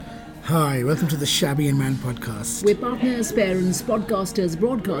Hi, welcome to the Shabby and Man podcast. We're partners, parents, podcasters,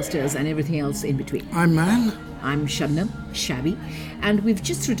 broadcasters, and everything else in between. I'm Man. I'm Shabnam, Shabby, and we've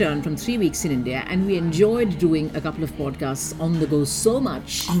just returned from 3 weeks in India, and we enjoyed doing a couple of podcasts on the go so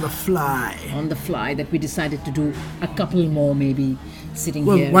much. On the fly. That we decided to do a couple more, maybe sitting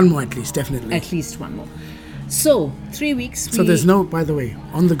Well, here. one more at least, definitely. At least one more. So, 3 weeks. So there's no, by the way,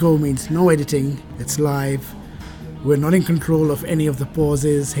 on the go means no editing. It's live. We're not in control of any of the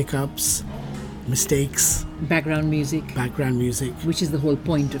pauses, hiccups, mistakes, background music. Which is the whole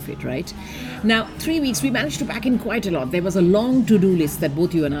point of it, right? Now, 3 weeks, we managed to pack in quite a lot. There was a long to-do list that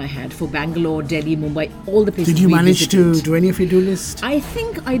both you and I had for Bangalore, Delhi, Mumbai, all the places. Did you we manage visited. to do any of your do list? I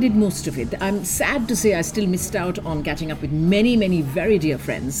think I did most of it. I'm sad to say I still missed out on catching up with many, many very dear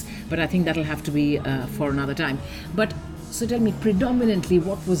friends, but I think that'll have to be for another time. But, so tell me, predominantly,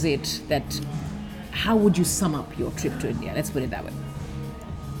 what was it that... How would you sum up your trip to India? Let's put it that way.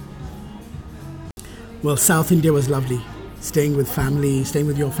 Well, South India was lovely. Staying with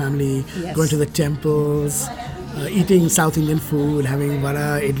your family, Yes. going to the temples, eating South Indian food, having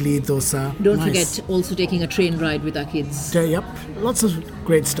vada, idli, dosa. Don't Nice. forget also taking a train ride with our kids. Yep, lots of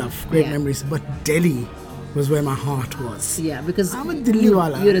great stuff, great Yeah. memories. But Delhi was where my heart was. Yeah, because I'm a Delhi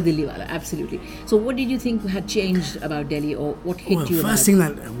wala. You're a Delhi wala, absolutely. So what did you think had changed about Delhi, or what hit Well, you first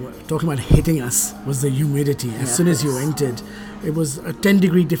about thing that talking about hitting us was the humidity. As soon as you entered, it was a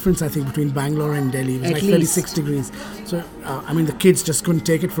 10-degree difference, I think, between Bangalore and Delhi. It was At like least. 36 degrees. So, the kids just couldn't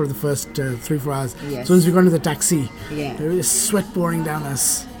take it for the first 3-4 hours. Yes. As soon as we got into the taxi, Yeah. there was sweat pouring down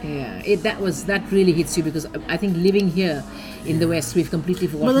us. Yeah, that really hits you, because I think living here in the West, we've completely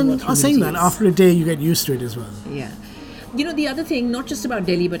forgotten But then, what I was saying that humidity is. after a day, you get used to it as well. Yeah. You know, the other thing, not just about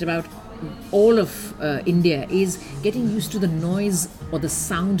Delhi, but about all of India, is getting used to the noise or the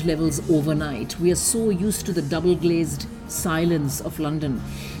sound levels overnight. We are so used to the double-glazed silence of London.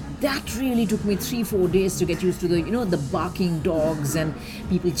 That really took me 3-4 days to get used to the barking dogs and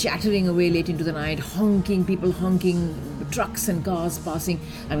people chattering away late into the night, people honking, trucks and cars passing.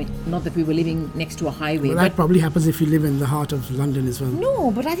 I mean, not that we were living next to a highway. Well, that probably happens if you live in the heart of London as well.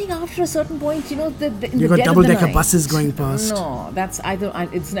 No, but I think after a certain point, in You've the got dead of the double-decker night- buses going past. No,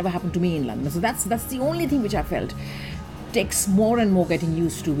 it's never happened to me in London. So that's the only thing which I felt takes more and more getting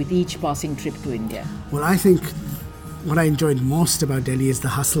used to with each passing trip to India. Well, I think what I enjoyed most about Delhi is the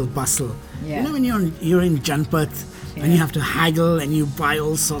hustle bustle. Yeah. You know, when you're in Janpat and you have to haggle and you buy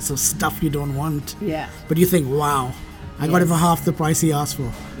all sorts of stuff you don't want. Yeah. But you think, wow, I got it for half the price he asked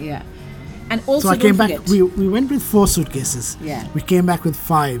for. Yeah. And also, So I came don't back. forget- We went with 4 suitcases. Yeah. We came back with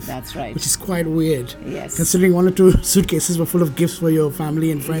 5. That's right. Which is quite weird. Yes. Considering 1 or 2 suitcases were full of gifts for your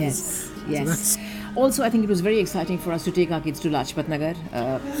family and friends. Yes. So that's, Also, I think it was very exciting for us to take our kids to Lajpat Nagar,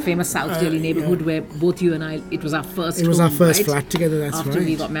 famous South Delhi neighborhood where both you and I, it was our first it was home, our first right? flat together. That's After right.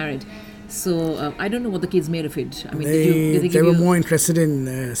 we got married. So I don't know what the kids made of it. I mean, They did they give were you... more interested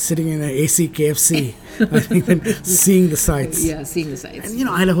in sitting in an AC KFC, I think, than seeing the sights. Yeah, seeing the sights. And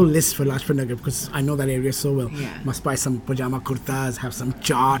I had a whole list for Lajpat Nagar because I know that area so well. Yeah. Must buy some pajama kurtas, have some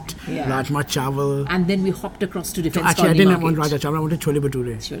chaat, Yeah. rajma chawal. And then we hopped across to Defence Actually, I Colony didn't Market. want rajma chawal, I wanted chole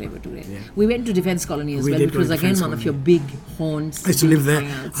bhature. Chole bhature. We went to Defence Colony as We well, did which go was to again Defence one of Colony. your big haunts. I used to live there.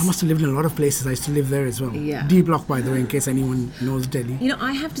 hangouts. I must have lived in a lot of places. I used to live there as well. Yeah. D Block, by the way, in case anyone knows Delhi.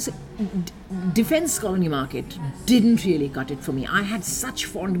 I have to say, Defence Colony Market didn't really cut it for me. I had such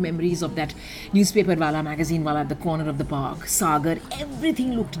fond memories of that newspaper wala, magazine wala at the corner of the park, Sagar.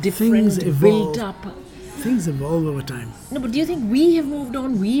 Everything looked different, Things built evolve. up. Things evolve over time. No, but do you think we have moved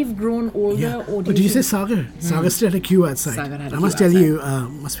on? We've grown older? Yeah. Or But did you say Sagar? Sagar still had a queue outside. Sagar had a I must queue tell you,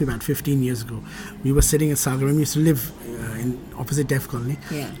 must be about 15 years ago. We were sitting at Sagar and we used to live in opposite Def Colony.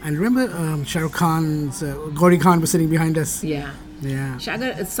 Yeah. And remember Shah Rukh Khan's, Gauri Khan was sitting behind us. Yeah. Yeah.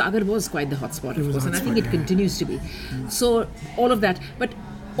 Sagar was quite the hotspot, of was a course, and I think hotspot, it yeah. continues to be. So, all of that. But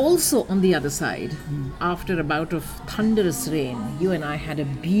also on the other side, after a bout of thunderous rain, you and I had a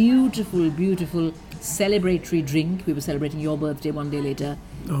beautiful, beautiful celebratory drink. We were celebrating your birthday one day later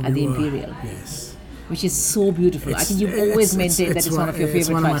Oh, at we the were. Imperial, Yes. which is so beautiful. I think you've always maintained that it's one of your favorite It's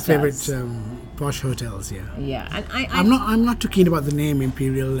one of my five favorite stars. posh hotels, yeah. Yeah, and I'm not too keen about the name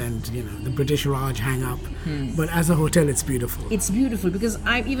Imperial and the British Raj hang up, but as a hotel it's beautiful. It's beautiful because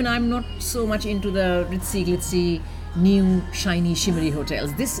I'm not so much into the ritzy glitzy new shiny shimmery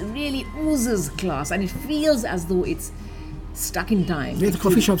hotels. This really oozes class and it feels as though it's stuck in time. Yeah, the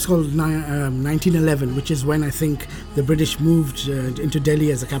coffee shop's called 1911, which is when I think the British moved into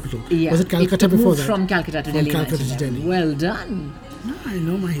Delhi as a capital. Yeah. Was it Calcutta it before moved that? from Calcutta to From Delhi. in Calcutta to 1911. Delhi. Well done. No, I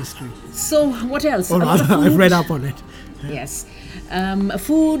know my history. So what else? Or A lot of rather, I've food. read up on it. Yes.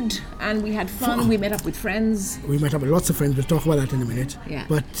 Food, and we had fun. We met up with friends. We met up with lots of friends. We'll talk about that in a minute. Yeah.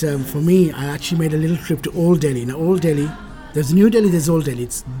 But for me, I actually made a little trip to Old Delhi. Now, Old Delhi, there's New Delhi, there's Old Delhi.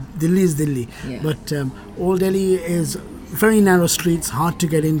 Delhi is Delhi. Yeah. But Old Delhi is very narrow streets, hard to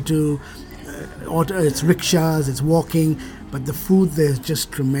get into. It's rickshaws, it's walking. But the food there is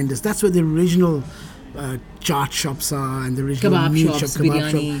just tremendous. That's where the original chaat shops are, and the original Kebab meat shops, shop,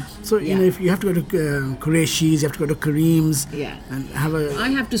 kebab biryani. shop. So, you know, if you have to go to Qureshi's, you have to go to Kareem's and have I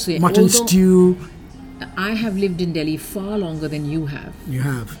have to say, mutton although stew. I have lived in Delhi far longer than you have. You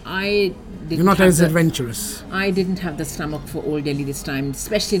have. I didn't You're not have as the- adventurous. I didn't have the stomach for Old Delhi this time,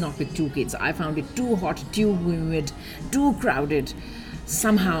 especially not with two kids. I found it too hot, too humid, too crowded.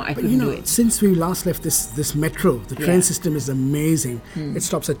 Somehow I couldn't You do know, it. since we last left this metro, the train system is amazing. It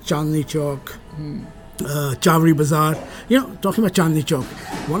stops at Chandni Chowk, Chawri Bazaar. You know, talking about Chandni Chowk,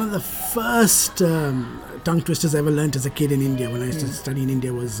 one of the first tongue twisters I ever learnt as a kid in India when I used to study in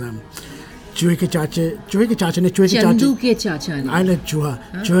India was Chuhe ke chache ne chuhe ke Chandu chachi. ke chacha ne. I like chuha.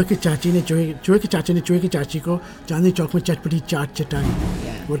 Chuhe ke chachi ne chuhe ke chache ne chuhe ke chachi ko Chandni Chowk mein chatpati chaat chatai.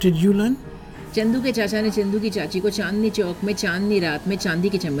 Yeah. What did you learn? Chandu के चाचा ने चंदू की चाची को चांदनी चौक में चांदनी रात में चांदी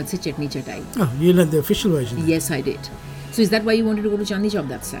के चम्मच से चटनी चटाई. Oh, you learned the official version. Yes, I did. So is that why you wanted to go to Chandni Chowk?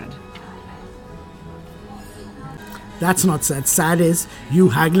 That's sad. That's not sad. Sad is you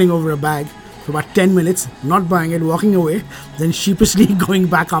haggling over a bag for about 10 minutes, not buying it, walking away, then sheepishly going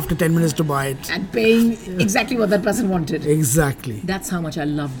back after 10 minutes to buy it. And paying exactly what that person wanted. Exactly. That's how much I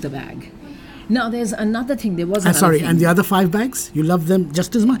loved the bag. Now there's another thing. There was another Sorry, thing. and the other 5 bags, you love them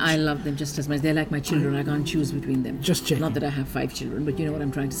just as much? I love them just as much. They're like my children. I can't choose between them. Just checking. Not that I have 5 children, but you know what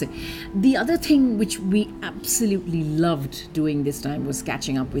I'm trying to say. The other thing which we absolutely loved doing this time was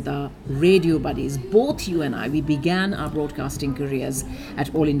catching up with our radio buddies. Both you and I, we began our broadcasting careers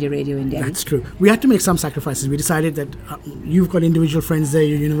at All India Radio in Delhi. That's true. We had to make some sacrifices. We decided that you've got individual friends there,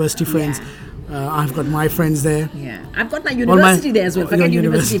 your university friends. I've got my friends there. Yeah, I've got my university there as well. Forget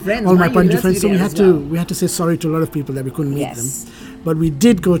university friends. All my Punjab friends. So university we had to say sorry to a lot of people that we couldn't meet Yes. them. But we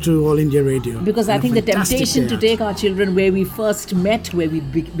did go to All India Radio. Because I And a think the fantastic temptation day to out. take our children where we first met, where we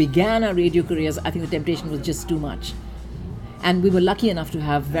began our radio careers, I think the temptation was just too much. And we were lucky enough to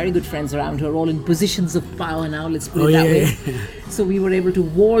have very good friends around who are all in positions of power now, let's put it that way. So we were able to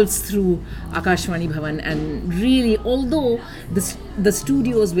waltz through Akashvani Bhavan, and really, although the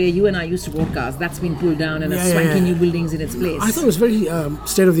studios where you and I used to broadcast, that's been pulled down and a swanky new buildings in its place. I thought it was very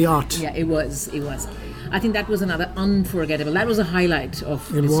state of the art. Yeah, it was. I think that was another unforgettable. That was a highlight of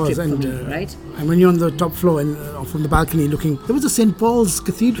It this was, trip and for me, right? And when you're on the top floor and from the balcony looking, there was a St. Paul's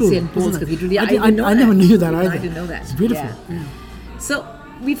Cathedral. St. Paul's wasn't it? Cathedral. Yeah, I never knew that either. I didn't know that. It's beautiful. Yeah. So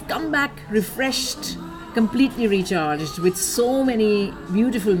we've come back refreshed, completely recharged with so many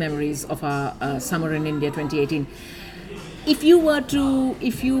beautiful memories of our summer in India 2018. If you were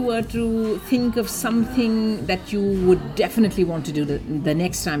to think of something that you would definitely want to do the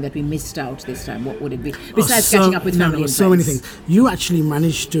next time that we missed out this time, what would it be? Besides catching up with family and so many friends. things. You actually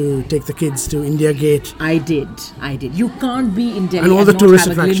managed to take the kids to India Gate. I did. You can't be in Delhi And all and the not tourist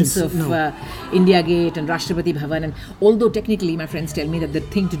have a glimpse attractions. of India Gate and Rashtrapati Bhavan. And although technically my friends tell me that the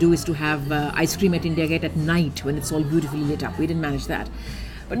thing to do is to have ice cream at India Gate at night when it's all beautifully lit up. We didn't manage that.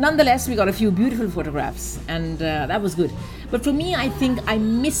 But nonetheless, we got a few beautiful photographs, and that was good. But for me, I think I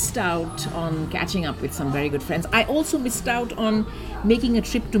missed out on catching up with some very good friends. I also missed out on making a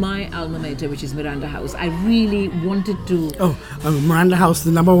trip to my alma mater, which is Miranda House. I really wanted to... Miranda House,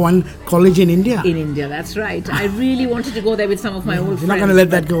 the number 1 college in India. In India, that's right. I really wanted to go there with some of my old friends. You're not going to let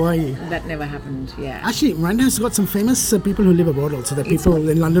that go, are you? That never happened, yeah. Actually, Miranda has got some famous people who live abroad also, that people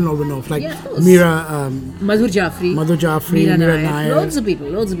in London all know, like Yeah, of course. Meera... Madhur Jaffrey, Meera Nair. loads of people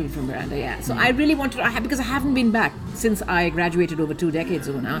from Miranda, yeah. So I really wanted to, because I haven't been back since I graduated over 2 decades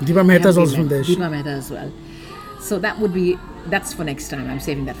ago now. Deepa Mehta is also from there. Deepa Mehta as well. So that's for next time. I'm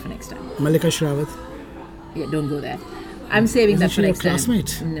saving that for next time. Malika Shrawat. Yeah, don't go there. I'm saving that for Isn't she next your time.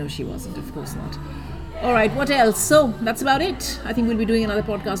 classmate? No, she wasn't, of course not. All right, what else? So that's about it. I think we'll be doing another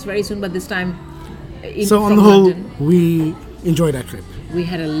podcast very soon, but this time So on from the whole, London. we enjoyed our trip. We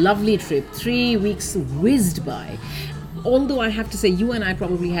had a lovely trip. 3 weeks whizzed by. Although I have to say, you and I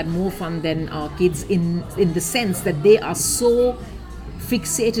probably had more fun than our kids in the sense that they are so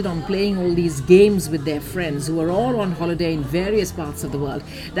fixated on playing all these games with their friends who are all on holiday in various parts of the world,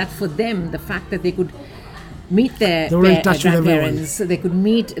 that for them, the fact that they could meet their They were in touch with everyone. grandparents, they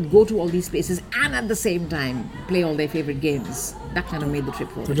could go to all these places and at the same time play all their favorite games. That kind of made the trip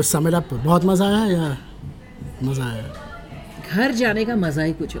for So them. to sum it up, बहुत मजा आया या मजा आया? घर जाने का मजा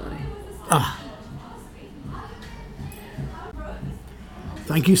ही कुछ और है.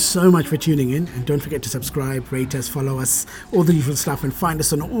 Thank you so much for tuning in, and don't forget to subscribe, rate us, follow us, all the usual stuff, and find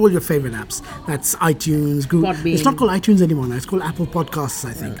us on all your favorite apps. That's iTunes, Google. Podbean. It's not called iTunes anymore now. It's called Apple Podcasts,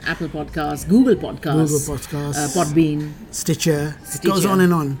 I think. Apple Podcasts, Google Podcasts, Podbean, Stitcher. It goes on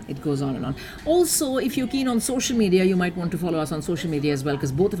and on. It goes on and on. Also, if you're keen on social media, you might want to follow us on social media as well,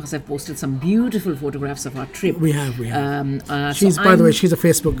 because both of us have posted some beautiful photographs of our trip. We have. So By the way, she's a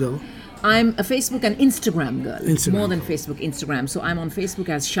Facebook girl. I'm a Facebook and Instagram girl. More than Facebook, Instagram. So I'm on Facebook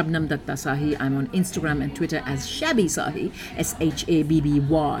as Shabnam Datta Sahi. I'm on Instagram and Twitter as Shabby Sahi,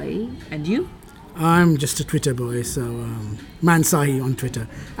 Shabby. And you? I'm just a Twitter boy, so Man Sahi on Twitter.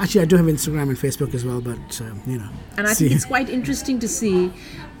 Actually, I do have Instagram and Facebook as well, but And I think it's quite interesting to see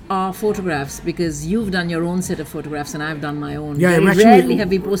our photographs, because you've done your own set of photographs and I've done my own. Yeah, Very rarely have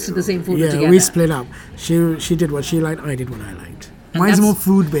we posted the same photo together. Yeah, we split up. She did what she liked, I did what I liked. Mine's more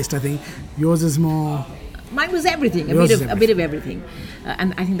food-based, I think. Yours is more... Mine was everything, a bit of everything.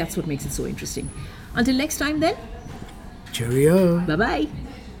 And I think that's what makes it so interesting. Until next time then. Cheerio. Bye-bye.